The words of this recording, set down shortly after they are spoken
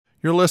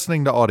You're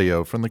listening to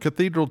audio from the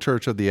Cathedral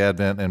Church of the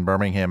Advent in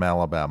Birmingham,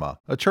 Alabama,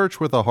 a church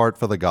with a heart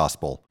for the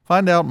gospel.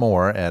 Find out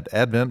more at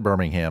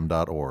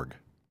adventbirmingham.org.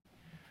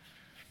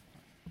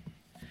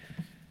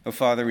 Oh,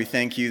 Father, we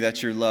thank you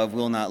that your love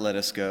will not let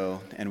us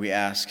go, and we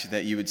ask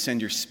that you would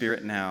send your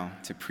Spirit now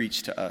to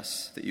preach to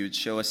us, that you would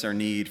show us our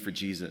need for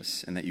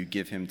Jesus, and that you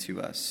give him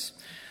to us.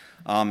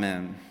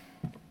 Amen.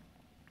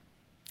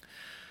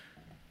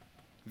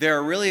 There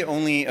are really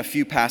only a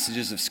few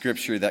passages of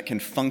Scripture that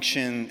can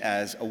function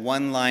as a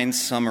one-line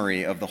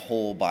summary of the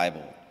whole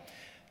Bible.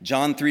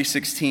 John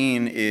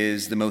 3:16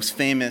 is the most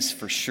famous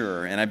for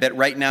sure, and I bet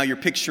right now you're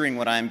picturing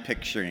what I'm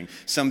picturing.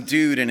 Some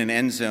dude in an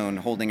end zone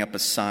holding up a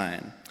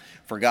sign.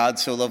 For God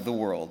so loved the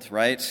world,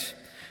 right?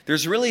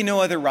 There's really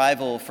no other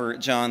rival for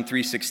John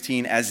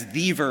 3:16 as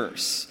the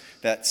verse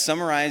that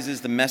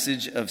summarizes the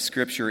message of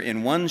Scripture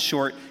in one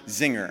short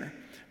zinger.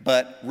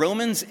 But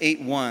Romans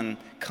 8:1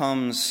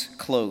 comes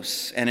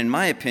close. And in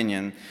my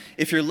opinion,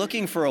 if you're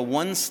looking for a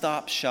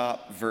one-stop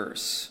shop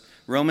verse,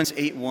 Romans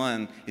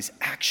 8:1 is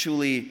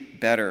actually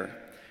better.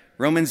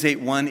 Romans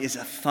 8:1 is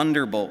a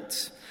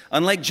thunderbolt.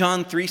 Unlike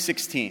John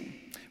 3:16,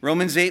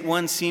 Romans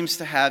 8:1 seems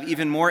to have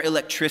even more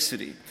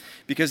electricity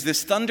because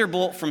this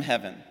thunderbolt from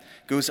heaven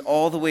goes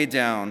all the way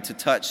down to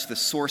touch the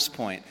source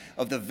point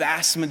of the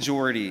vast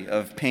majority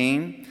of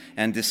pain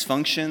and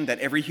dysfunction that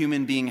every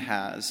human being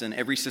has and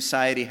every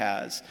society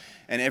has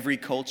and every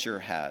culture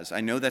has. I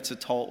know that's a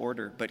tall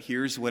order, but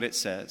here's what it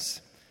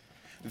says.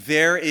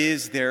 There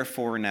is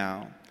therefore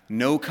now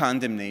no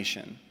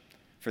condemnation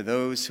for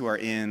those who are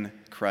in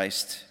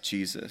Christ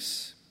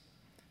Jesus.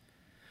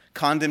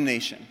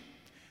 Condemnation.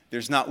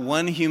 There's not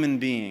one human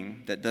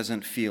being that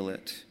doesn't feel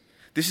it.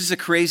 This is a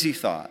crazy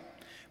thought.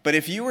 But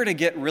if you were to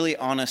get really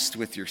honest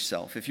with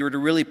yourself, if you were to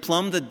really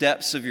plumb the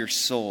depths of your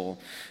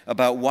soul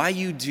about why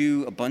you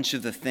do a bunch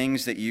of the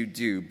things that you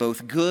do,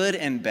 both good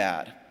and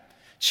bad,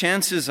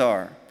 chances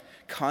are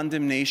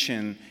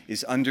condemnation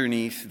is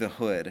underneath the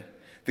hood,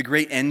 the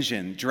great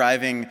engine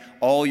driving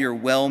all your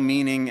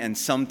well-meaning and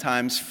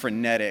sometimes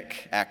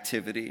frenetic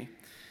activity.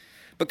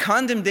 But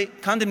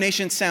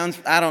condemnation sounds,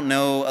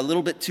 a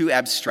little bit too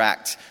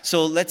abstract.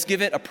 So let's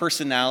give it a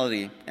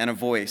personality and a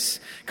voice.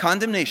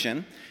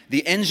 Condemnation,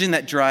 the engine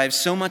that drives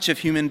so much of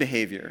human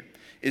behavior,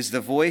 is the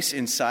voice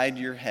inside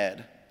your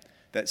head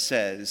that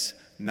says,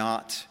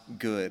 not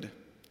good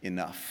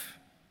enough.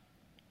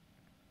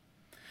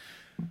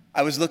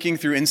 I was looking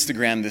through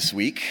Instagram this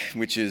week,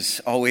 which is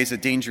always a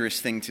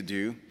dangerous thing to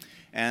do,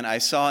 and I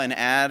saw an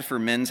ad for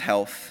Men's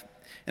Health.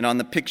 And on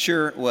the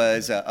picture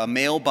was a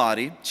male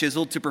body,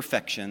 chiseled to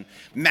perfection,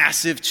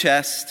 massive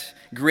chest,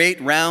 great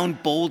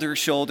round boulder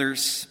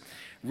shoulders,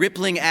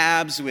 rippling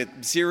abs with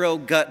zero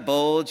gut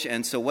bulge.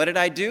 And so what did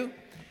I do?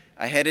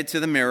 I headed to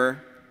the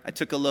mirror. I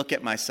took a look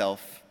at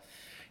myself.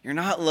 You're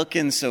not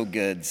looking so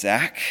good,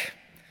 Zach.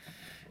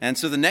 And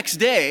so the next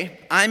day,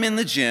 I'm in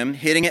the gym,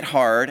 hitting it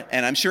hard,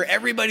 and I'm sure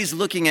everybody's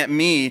looking at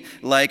me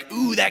like,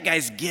 ooh, that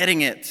guy's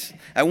getting it.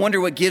 I wonder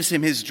what gives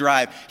him his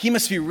drive. He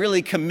must be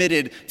really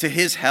committed to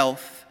his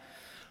health.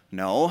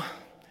 No,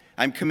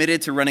 I'm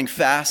committed to running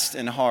fast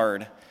and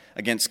hard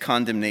against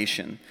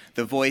condemnation,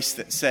 the voice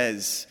that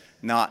says,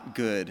 not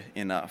good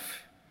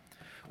enough.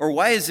 Or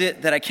why is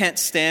it that I can't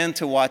stand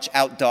to watch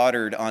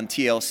Outdaughtered on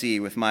TLC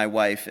with my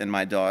wife and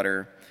my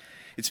daughter?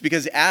 It's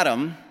because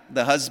Adam,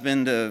 the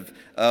husband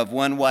of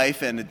one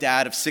wife and a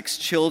dad of 6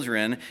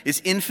 children,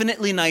 is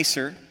infinitely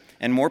nicer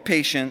and more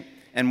patient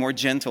and more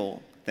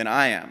gentle than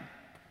I am.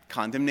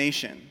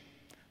 Condemnation,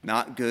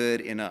 not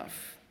good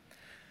enough.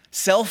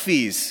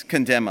 Selfies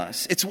condemn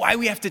us. It's why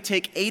we have to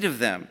take 8 of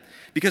them,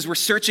 because we're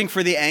searching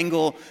for the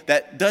angle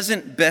that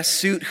doesn't best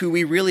suit who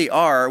we really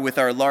are with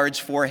our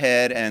large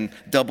forehead and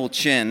double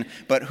chin,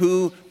 but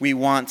who we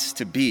want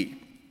to be.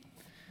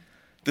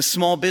 The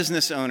small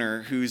business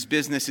owner whose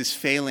business is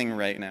failing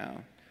right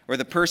now, or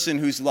the person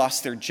who's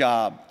lost their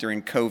job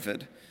during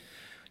COVID.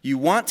 You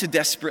want to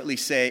desperately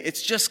say,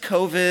 it's just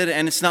COVID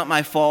and it's not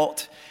my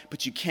fault,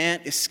 but you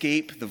can't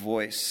escape the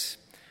voice.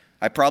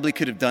 I probably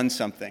could have done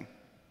something,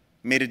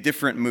 made a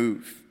different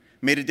move,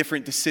 made a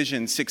different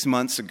decision 6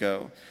 months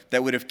ago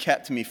that would have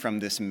kept me from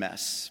this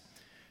mess.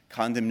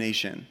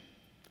 Condemnation,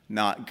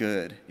 not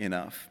good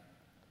enough.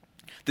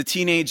 The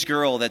teenage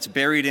girl that's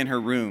buried in her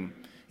room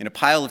in a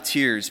pile of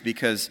tears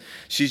because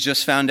she's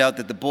just found out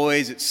that the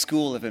boys at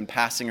school have been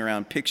passing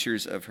around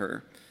pictures of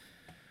her.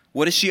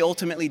 What is she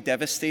ultimately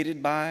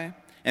devastated by?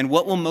 And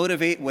what will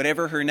motivate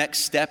whatever her next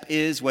step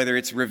is, whether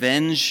it's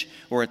revenge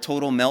or a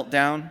total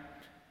meltdown?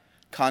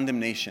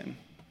 Condemnation,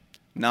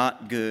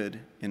 not good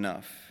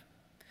enough.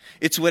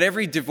 It's what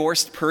every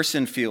divorced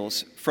person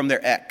feels from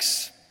their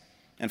ex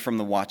and from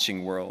the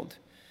watching world.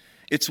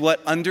 It's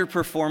what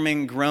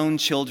underperforming grown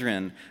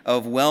children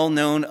of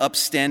well-known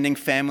upstanding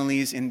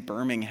families in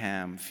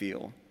Birmingham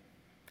feel.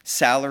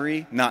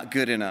 Salary, not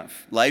good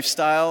enough.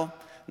 Lifestyle,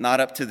 not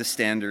up to the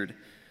standard.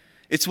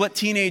 It's what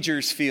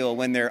teenagers feel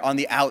when they're on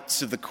the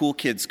outs of the cool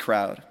kids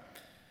crowd.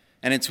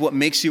 And it's what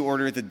makes you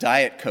order the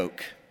Diet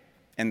Coke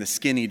and the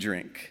skinny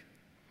drink.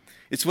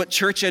 It's what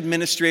church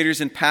administrators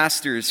and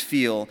pastors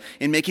feel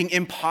in making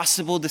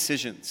impossible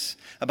decisions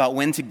about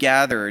when to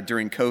gather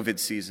during COVID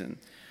season.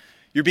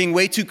 You're being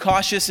way too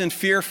cautious and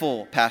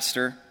fearful,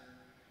 pastor.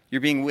 You're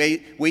being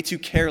way too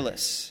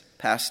careless,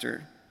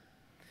 pastor.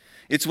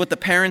 It's what the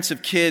parents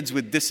of kids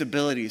with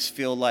disabilities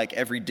feel like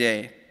every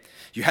day.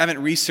 You haven't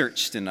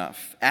researched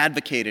enough,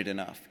 advocated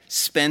enough,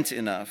 spent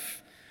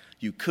enough.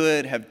 You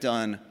could have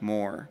done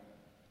more.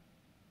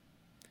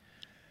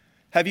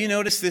 Have you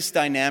noticed this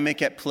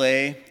dynamic at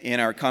play in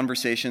our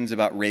conversations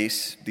about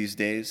race these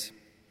days?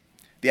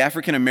 The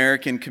African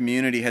American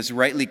community has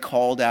rightly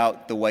called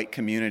out the white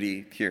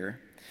community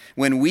here.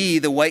 When we,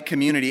 the white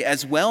community,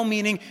 as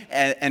well-meaning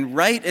and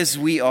right as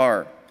we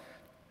are,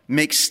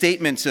 make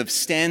statements of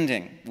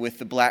standing with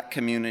the black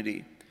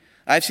community.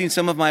 I've seen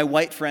some of my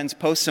white friends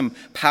post some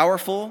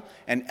powerful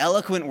and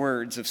eloquent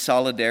words of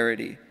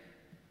solidarity.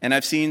 And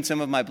I've seen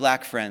some of my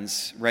black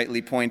friends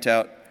rightly point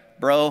out,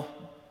 bro,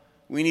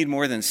 we need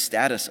more than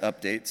status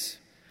updates.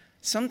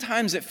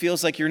 Sometimes it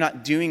feels like you're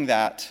not doing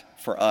that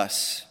for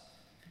us.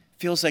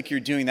 It feels like you're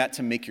doing that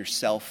to make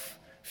yourself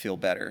feel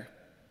better.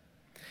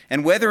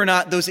 And whether or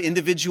not those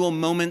individual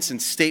moments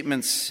and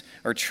statements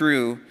are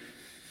true,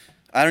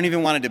 I don't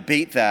even want to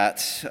debate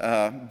that,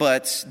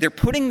 but they're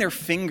putting their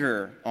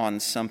finger on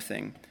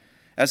something.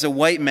 As a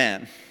white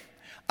man,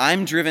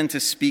 I'm driven to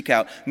speak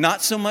out,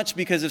 not so much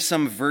because of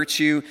some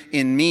virtue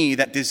in me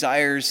that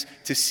desires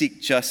to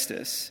seek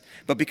justice,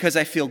 but because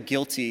I feel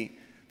guilty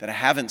that I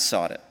haven't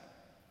sought it,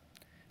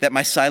 that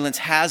my silence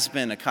has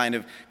been a kind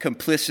of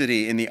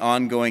complicity in the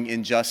ongoing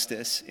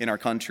injustice in our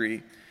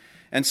country.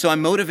 And so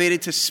I'm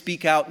motivated to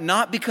speak out,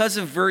 not because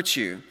of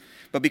virtue,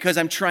 but because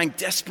I'm trying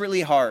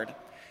desperately hard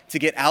to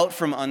get out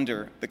from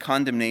under the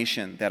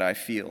condemnation that I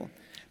feel,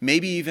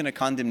 maybe even a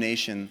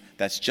condemnation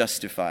that's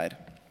justified.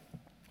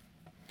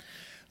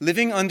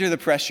 Living under the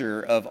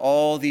pressure of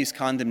all these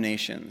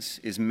condemnations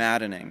is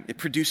maddening. It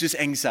produces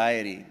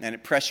anxiety, and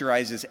it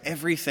pressurizes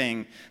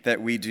everything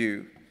that we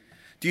do.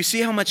 Do you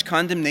see how much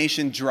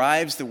condemnation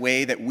drives the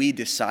way that we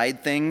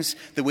decide things,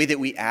 the way that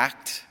we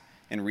act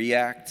and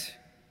react?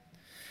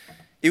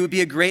 It would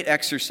be a great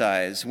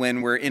exercise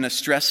when we're in a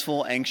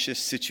stressful, anxious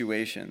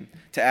situation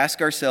to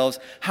ask ourselves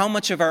how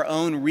much of our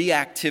own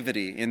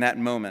reactivity in that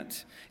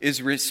moment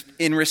is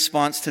in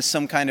response to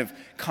some kind of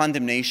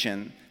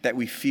condemnation that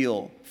we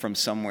feel from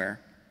somewhere.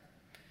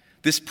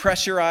 This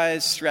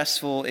pressurized,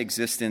 stressful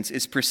existence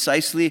is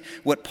precisely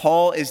what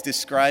Paul is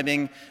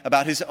describing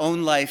about his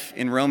own life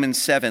in Romans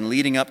 7,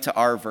 leading up to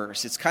our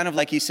verse. It's kind of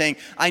like he's saying,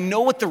 I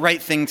know what the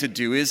right thing to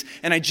do is,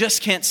 and I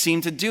just can't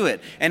seem to do it.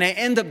 And I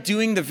end up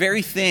doing the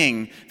very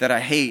thing that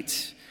I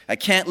hate. I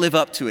can't live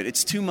up to it.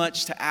 It's too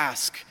much to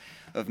ask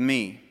of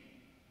me.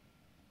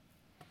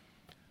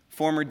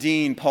 Former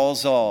Dean Paul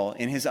Zoll,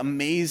 in his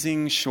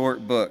amazing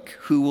short book,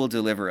 Who Will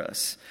Deliver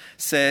Us?,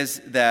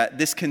 says that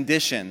this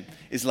condition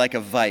is like a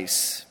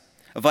vice.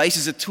 A vice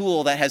is a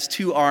tool that has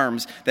two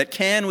arms that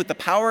can, with the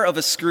power of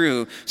a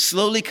screw,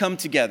 slowly come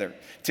together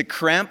to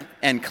clamp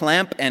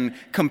and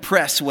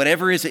compress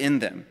whatever is in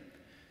them.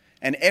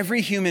 And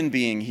every human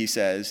being, he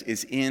says,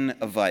 is in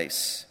a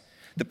vice.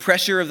 The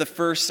pressure of the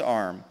first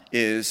arm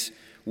is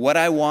what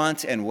I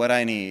want and what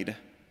I need.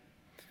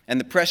 And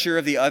the pressure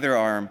of the other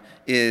arm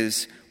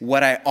is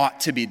what I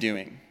ought to be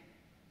doing.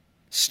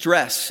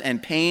 Stress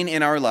and pain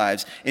in our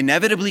lives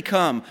inevitably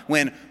come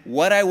when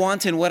what I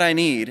want and what I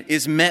need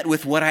is met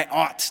with what I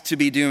ought to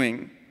be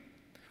doing.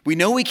 We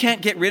know we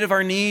can't get rid of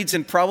our needs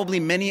and probably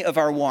many of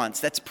our wants.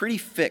 That's pretty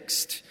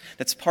fixed.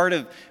 That's part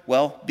of,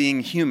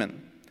 being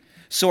human.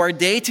 So our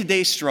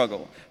day-to-day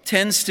struggle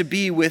tends to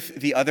be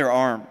with the other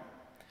arm.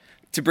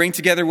 To bring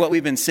together what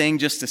we've been saying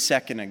just a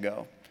second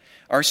ago.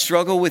 Our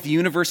struggle with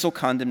universal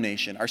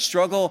condemnation, our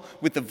struggle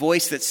with the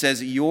voice that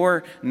says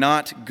you're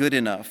not good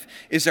enough,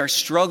 is our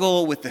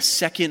struggle with the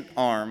second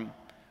arm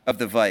of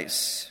the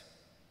vice.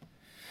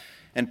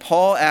 And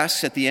Paul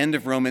asks at the end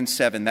of Romans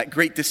 7, that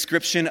great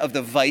description of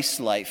the vice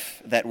life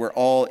that we're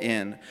all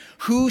in,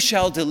 who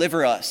shall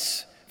deliver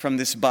us from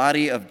this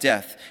body of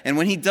death? And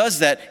when he does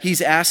that,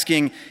 he's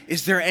asking,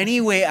 is there any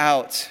way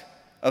out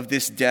of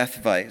this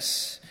death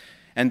vice?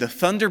 And the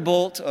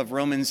thunderbolt of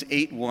Romans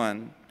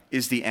 8:1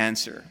 is the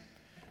answer.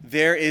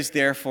 There is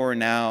therefore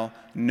now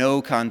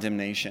no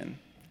condemnation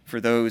for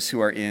those who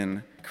are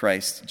in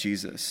Christ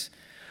Jesus.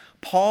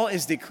 Paul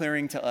is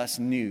declaring to us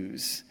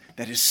news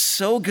that is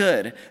so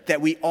good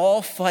that we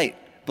all fight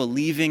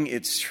believing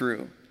it's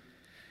true.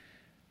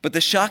 But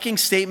the shocking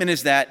statement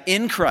is that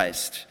in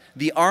Christ,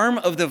 the arm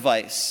of the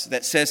vice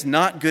that says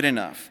not good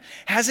enough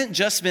hasn't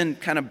just been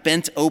kind of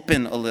bent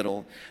open a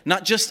little,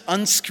 not just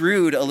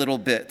unscrewed a little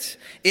bit.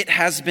 It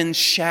has been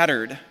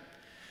shattered.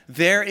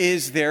 There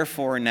is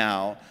therefore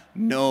now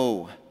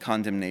no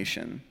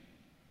condemnation.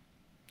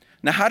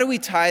 Now, how do we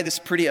tie this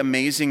pretty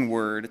amazing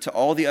word to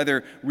all the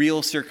other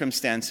real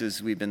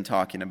circumstances we've been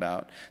talking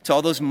about, to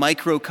all those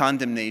micro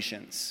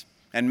condemnations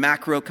and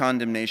macro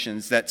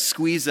condemnations that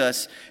squeeze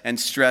us and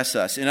stress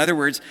us? In other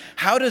words,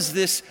 how does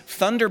this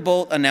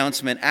thunderbolt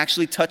announcement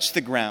actually touch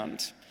the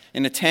ground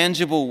in a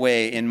tangible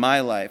way in my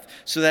life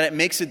so that it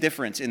makes a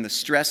difference in the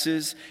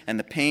stresses and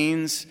the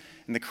pains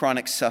and the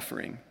chronic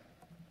suffering?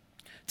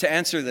 To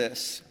answer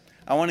this,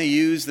 I want to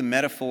use the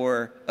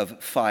metaphor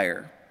of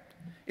fire.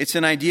 It's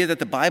an idea that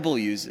the Bible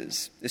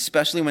uses,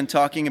 especially when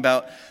talking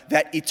about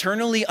that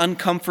eternally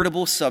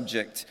uncomfortable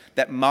subject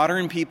that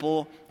modern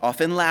people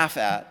often laugh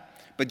at,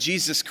 but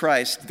Jesus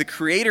Christ, the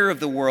creator of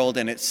the world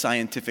and its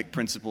scientific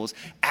principles,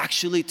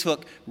 actually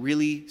took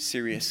really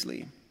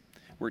seriously.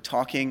 We're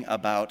talking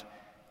about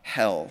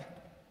hell.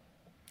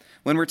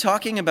 When we're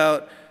talking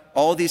about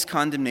all these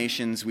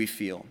condemnations we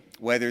feel,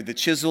 whether the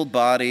chiseled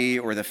body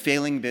or the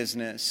failing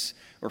business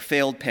or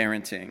failed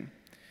parenting,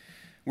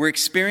 when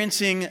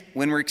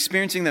we're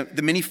experiencing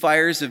the many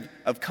fires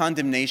of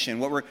condemnation,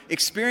 what we're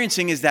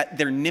experiencing is that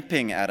they're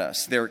nipping at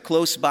us. They're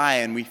close by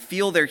and we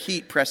feel their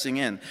heat pressing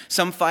in.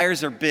 Some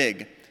fires are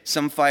big,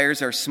 some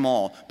fires are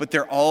small, but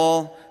they're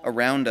all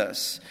around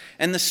us.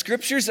 And the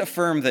scriptures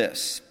affirm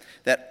this,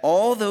 that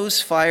all those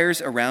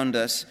fires around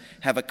us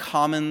have a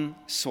common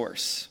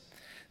source.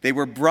 They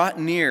were brought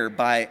near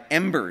by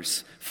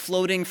embers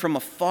floating from a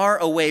far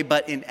away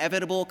but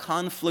inevitable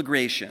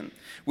conflagration,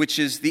 which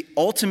is the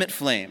ultimate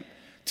flame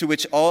to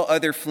which all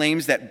other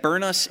flames that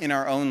burn us in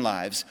our own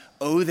lives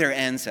owe their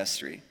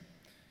ancestry.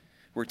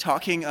 We're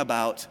talking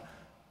about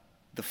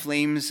the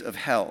flames of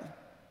hell.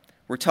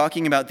 We're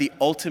talking about the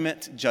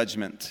ultimate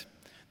judgment,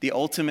 the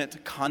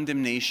ultimate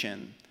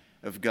condemnation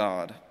of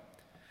God.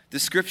 The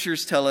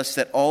scriptures tell us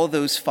that all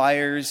those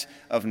fires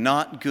of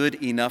not good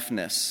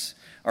enoughness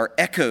are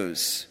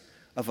echoes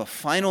of a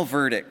final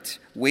verdict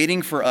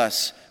waiting for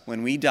us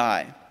when we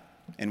die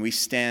and we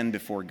stand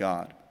before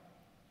God.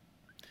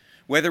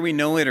 Whether we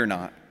know it or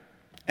not,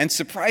 and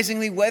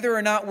surprisingly, whether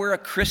or not we're a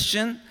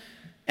Christian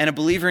and a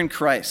believer in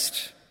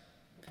Christ,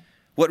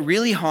 what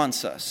really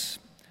haunts us,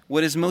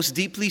 what is most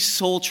deeply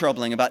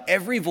soul-troubling about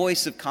every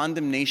voice of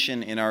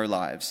condemnation in our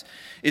lives,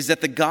 is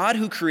that the God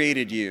who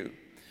created you,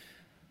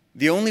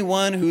 the only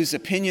one whose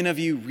opinion of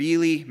you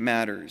really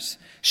matters,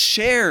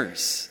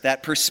 shares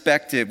that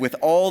perspective with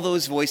all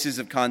those voices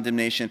of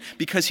condemnation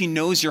because he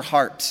knows your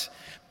heart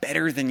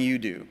better than you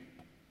do.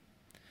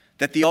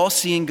 That the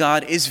all-seeing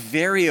God is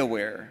very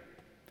aware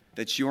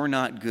that you're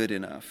not good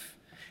enough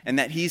and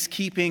that he's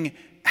keeping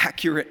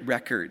accurate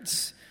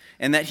records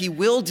and that he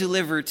will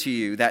deliver to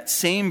you that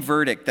same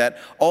verdict that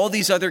all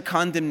these other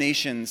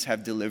condemnations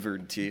have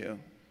delivered to you.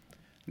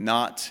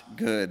 Not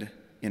good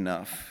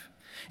enough.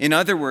 In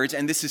other words,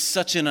 and this is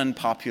such an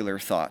unpopular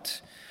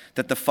thought,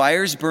 that the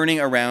fires burning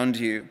around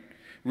you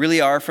really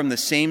are from the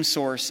same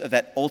source of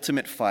that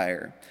ultimate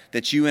fire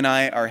that you and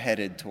I are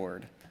headed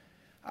toward,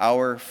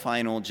 our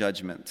final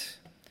judgment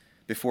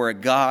before a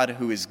God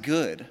who is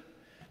good,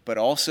 but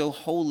also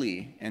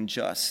holy and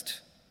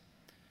just.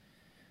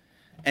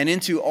 And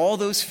into all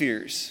those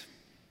fears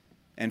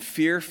and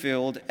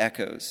fear-filled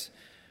echoes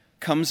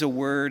comes a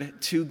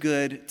word too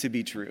good to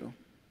be true.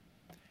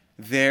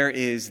 There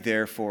is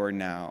therefore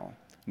now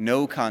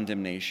no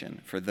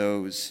condemnation for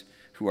those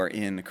who are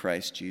in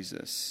Christ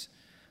Jesus.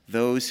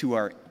 Those who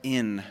are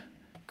in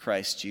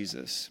Christ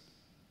Jesus.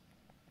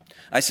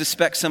 I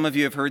suspect some of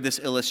you have heard this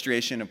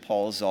illustration of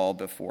Paul Zoll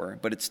before,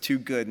 but it's too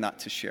good not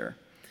to share.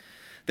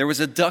 There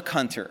was a duck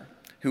hunter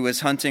who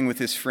was hunting with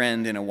his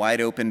friend in a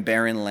wide-open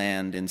barren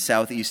land in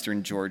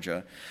southeastern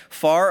Georgia.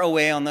 Far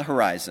away on the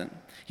horizon,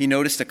 he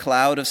noticed a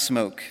cloud of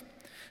smoke.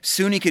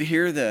 Soon he could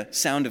hear the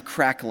sound of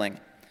crackling.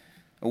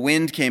 A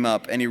wind came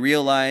up, and he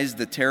realized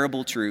the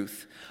terrible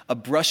truth. A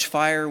brush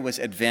fire was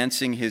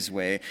advancing his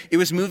way. It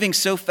was moving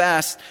so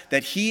fast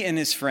that he and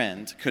his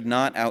friend could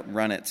not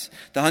outrun it.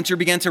 The hunter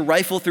began to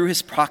rifle through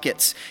his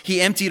pockets.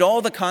 He emptied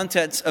all the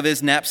contents of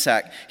his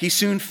knapsack. He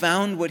soon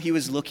found what he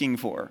was looking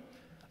for,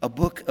 a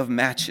book of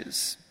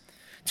matches.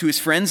 To his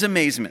friend's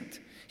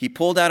amazement, he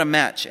pulled out a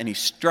match and he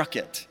struck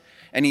it,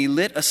 and he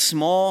lit a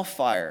small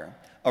fire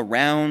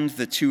around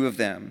the two of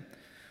them.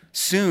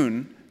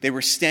 Soon, they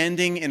were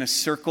standing in a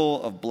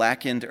circle of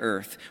blackened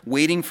earth,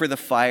 waiting for the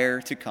fire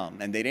to come.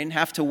 And they didn't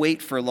have to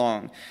wait for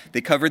long.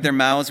 They covered their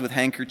mouths with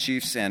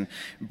handkerchiefs and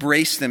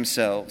braced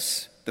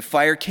themselves. The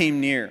fire came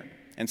near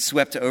and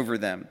swept over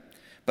them,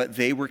 but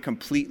they were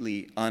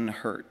completely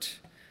unhurt.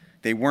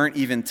 They weren't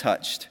even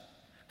touched.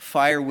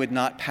 Fire would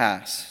not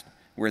pass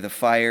where the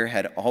fire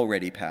had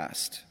already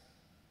passed.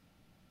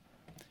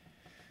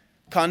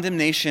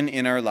 Condemnation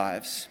in our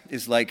lives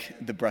is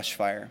like the brush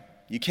fire.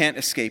 You can't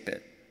escape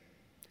it.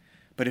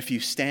 But if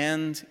you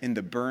stand in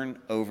the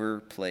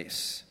burnt-over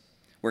place,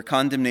 where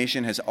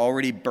condemnation has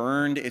already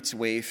burned its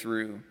way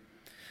through,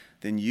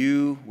 then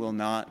you will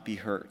not be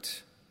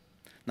hurt.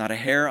 Not a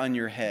hair on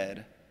your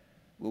head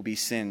will be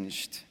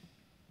singed.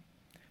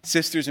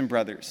 Sisters and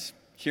brothers,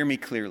 hear me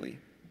clearly.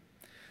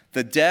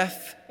 The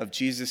death of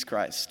Jesus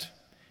Christ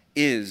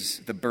is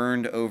the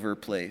burned-over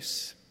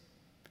place.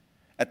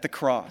 At the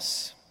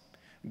cross,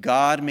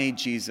 God made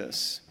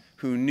Jesus,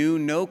 who knew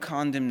no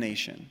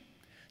condemnation,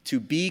 to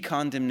be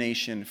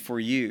condemnation for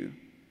you,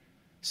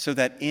 so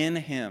that in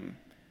him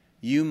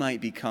you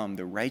might become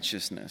the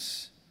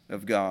righteousness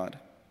of God.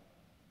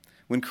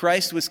 When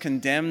Christ was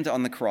condemned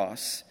on the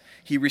cross,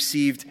 he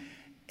received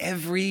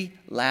every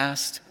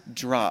last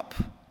drop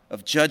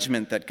of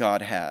judgment that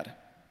God had.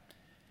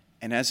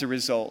 And as a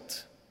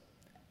result,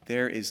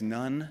 there is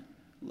none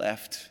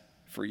left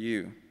for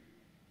you.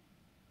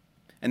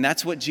 And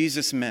that's what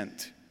Jesus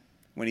meant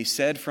when he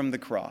said from the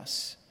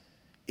cross,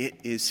 "It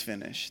is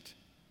finished."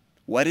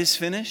 What is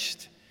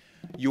finished?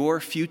 Your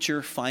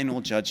future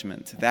final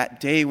judgment, that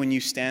day when you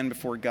stand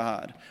before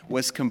God,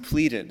 was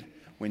completed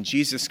when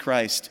Jesus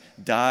Christ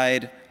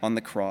died on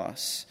the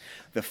cross.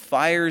 The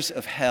fires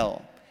of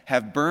hell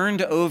have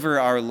burned over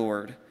our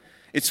Lord.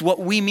 It's what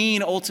we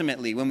mean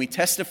ultimately when we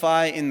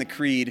testify in the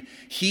creed,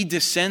 he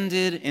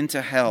descended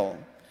into hell.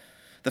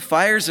 The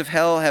fires of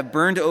hell have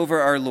burned over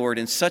our Lord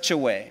in such a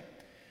way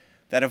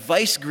that a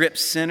vice-gripped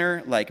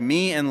sinner like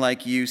me and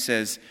like you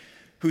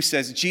who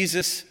says,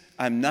 "Jesus,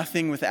 I'm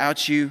nothing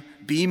without you.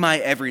 Be my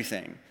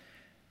everything."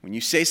 When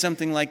you say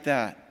something like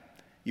that,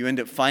 you end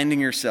up finding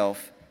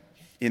yourself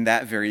in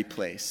that very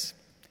place,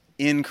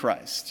 in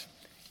Christ,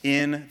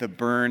 in the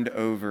burned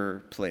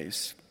over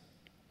place.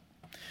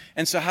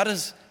 And so how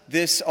does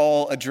this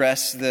all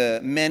address the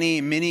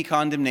many, many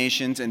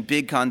condemnations and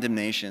big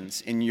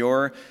condemnations in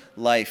your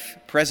life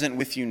present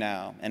with you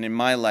now, and in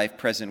my life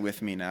present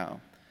with me now?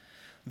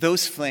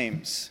 Those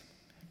flames,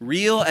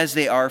 real as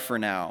they are for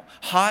now,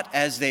 hot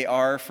as they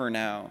are for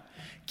now,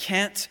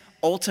 can't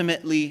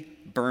ultimately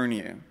burn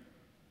you.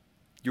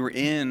 You're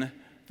in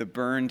the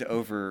burned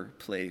over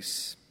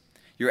place.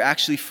 You're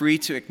actually free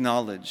to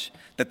acknowledge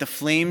that the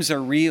flames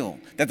are real,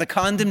 that the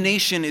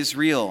condemnation is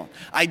real.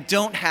 I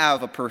don't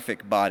have a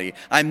perfect body.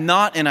 I'm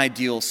not an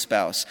ideal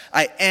spouse.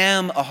 I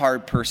am a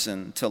hard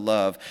person to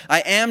love.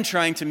 I am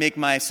trying to make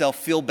myself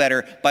feel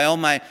better by all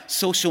my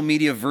social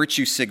media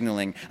virtue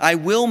signaling. I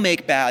will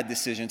make bad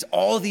decisions.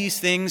 All these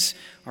things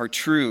are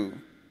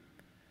true.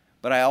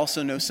 But I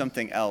also know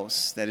something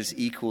else that is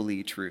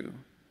equally true.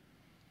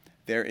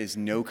 There is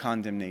no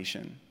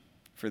condemnation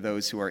for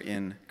those who are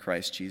in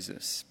Christ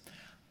Jesus.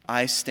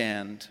 I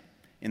stand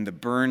in the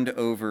burned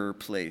over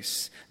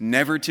place,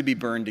 never to be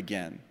burned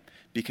again,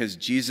 because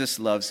Jesus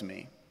loves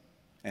me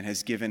and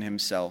has given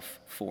himself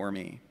for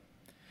me.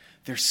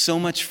 There's so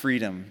much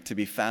freedom to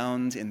be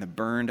found in the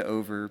burned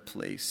over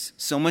place,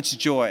 so much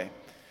joy,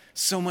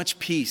 so much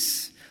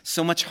peace,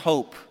 so much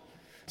hope,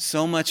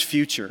 so much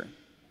future,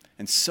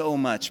 and so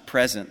much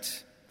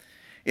present.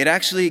 It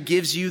actually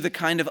gives you the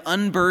kind of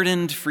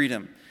unburdened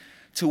freedom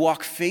to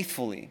walk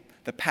faithfully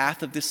the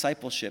path of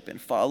discipleship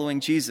and following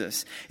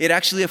Jesus. It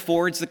actually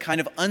affords the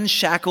kind of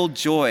unshackled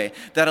joy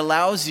that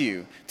allows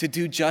you to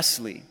do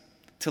justly,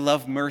 to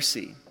love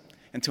mercy,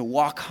 and to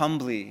walk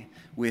humbly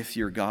with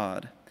your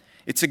God.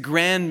 It's a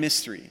grand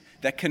mystery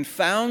that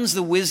confounds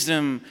the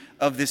wisdom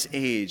of this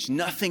age.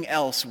 Nothing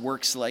else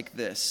works like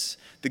this,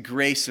 the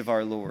grace of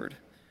our Lord.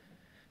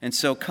 And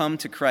so come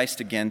to Christ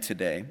again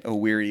today, O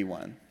weary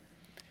one,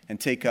 and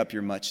take up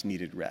your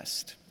much-needed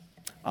rest.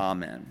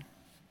 Amen.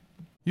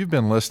 You've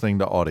been listening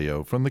to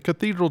audio from the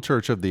Cathedral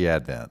Church of the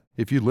Advent.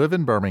 If you live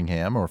in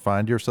Birmingham or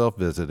find yourself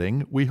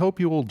visiting, we hope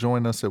you will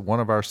join us at one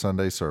of our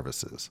Sunday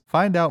services.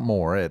 Find out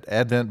more at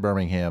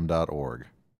adventbirmingham.org.